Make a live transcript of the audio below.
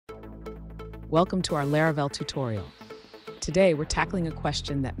Welcome to our Laravel tutorial. Today, we're tackling a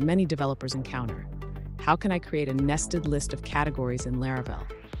question that many developers encounter. How can I create a nested list of categories in Laravel?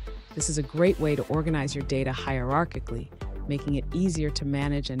 This is a great way to organize your data hierarchically, making it easier to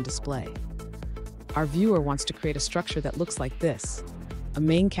manage and display. Our viewer wants to create a structure that looks like this: a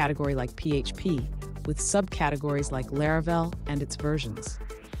main category like PHP, with subcategories like Laravel and its versions.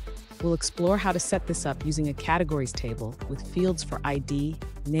 We'll explore how to set this up using a categories table with fields for ID,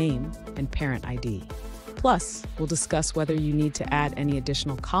 name, and parent ID. Plus, we'll discuss whether you need to add any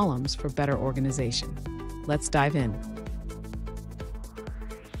additional columns for better organization. Let's dive in.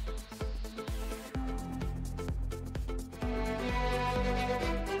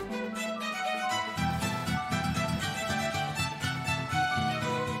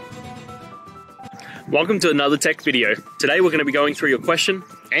 Welcome to another tech video. Today we're going to be going through your question,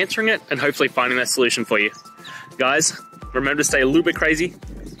 answering it, and hopefully finding that solution for you. Guys, remember to stay a little bit crazy,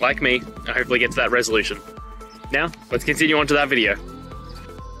 like me, and hopefully get to that resolution. Now, let's continue on to that video.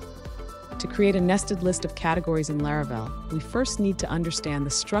 To create a nested list of categories in Laravel, we first need to understand the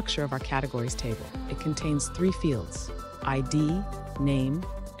structure of our categories table. It contains 3 fields: ID, name,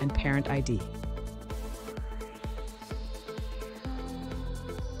 and parent ID.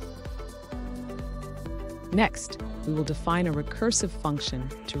 Next, we will define a recursive function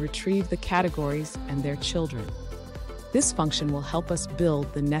to retrieve the categories and their children. This function will help us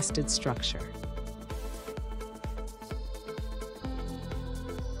build the nested structure.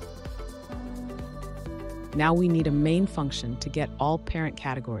 Now we need a main function to get all parent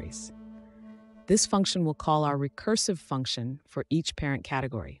categories. This function will call our recursive function for each parent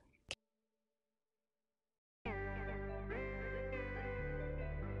category.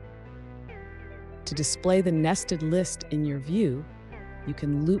 To display the nested list in your view, you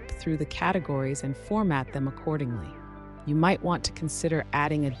can loop through the categories and format them accordingly. You might want to consider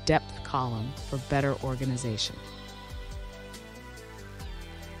adding a depth column for better organization.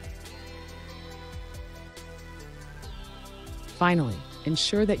 Finally,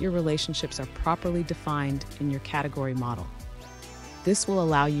 ensure that your relationships are properly defined in your category model. This will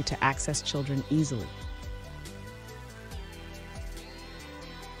allow you to access children easily.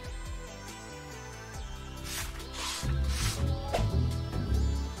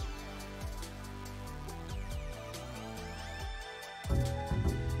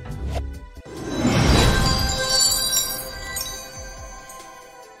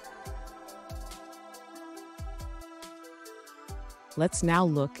 Let's now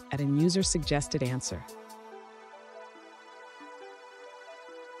look at a user-suggested answer.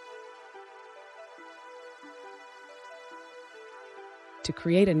 To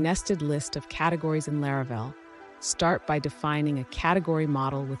create a nested list of categories in Laravel, start by defining a category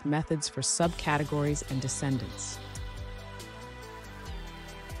model with methods for subcategories and descendants.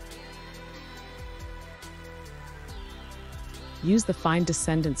 Use the find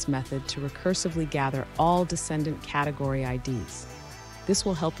descendants method to recursively gather all descendant category IDs. This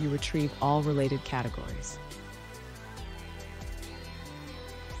will help you retrieve all related categories.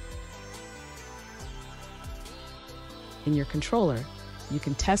 In your controller, you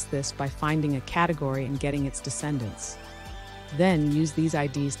can test this by finding a category and getting its descendants. Then use these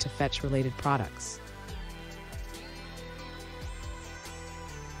IDs to fetch related products.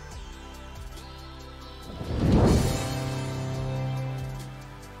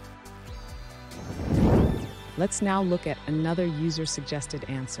 Let's now look at another user-suggested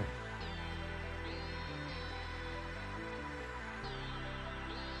answer.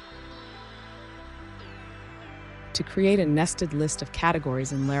 To create a nested list of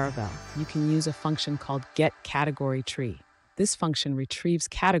categories in Laravel, you can use a function called getCategoryTree. This function retrieves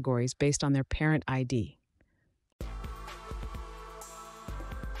categories based on their parent ID.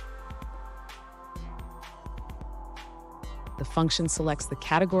 The function selects the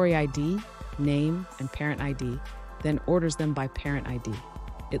category ID, name, and parent ID, then orders them by parent ID.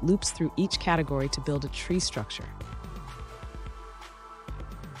 It loops through each category to build a tree structure.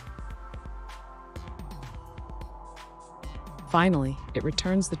 Finally, it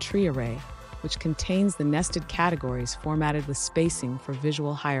returns the tree array, which contains the nested categories formatted with spacing for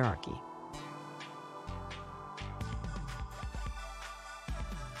visual hierarchy.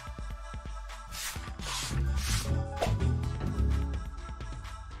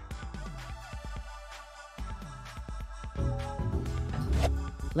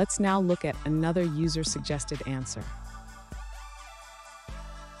 Let's now look at another user-suggested answer.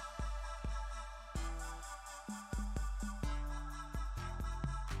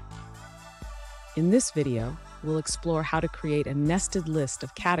 In this video, we'll explore how to create a nested list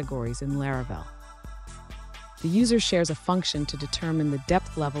of categories in Laravel. The user shares a function to determine the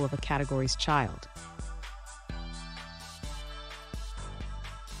depth level of a category's child.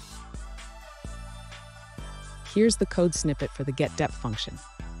 Here's the code snippet for the getDepth function.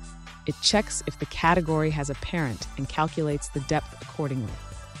 It checks if the category has a parent and calculates the depth accordingly.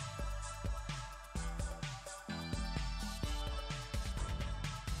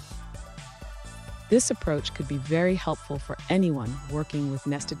 This approach could be very helpful for anyone working with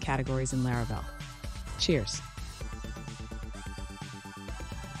nested categories in Laravel. Cheers!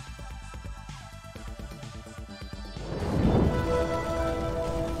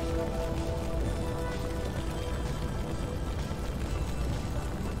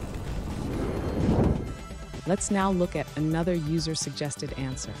 Let's now look at another user-suggested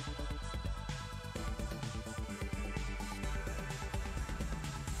answer.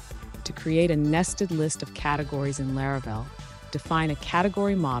 To create a nested list of categories in Laravel, define a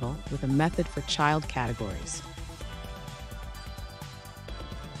category model with a method for child categories.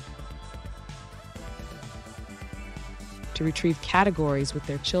 To retrieve categories with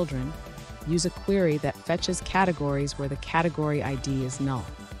their children, use a query that fetches categories where the category ID is null.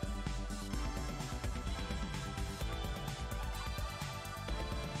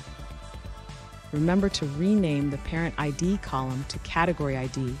 Remember to rename the parent ID column to category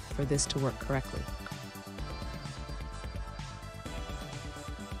ID for this to work correctly.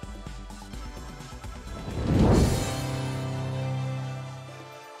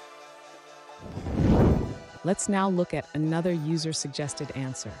 Let's now look at another user-suggested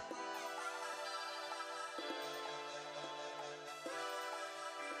answer.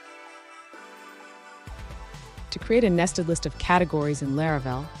 To create a nested list of categories in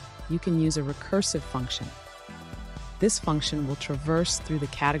Laravel, you can use a recursive function. This function will traverse through the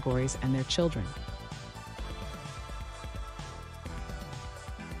categories and their children.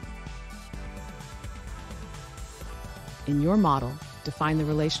 In your model, define the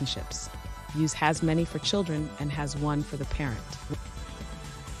relationships. Use has many for children and has one for the parent.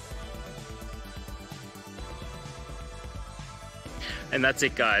 And that's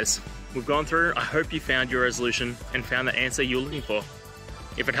it, guys. We've gone through. I hope you found your resolution and found the answer you were looking for.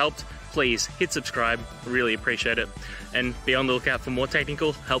 If it helped, please hit subscribe, really appreciate it, and be on the lookout for more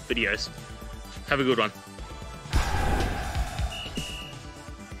technical help videos. Have a good one.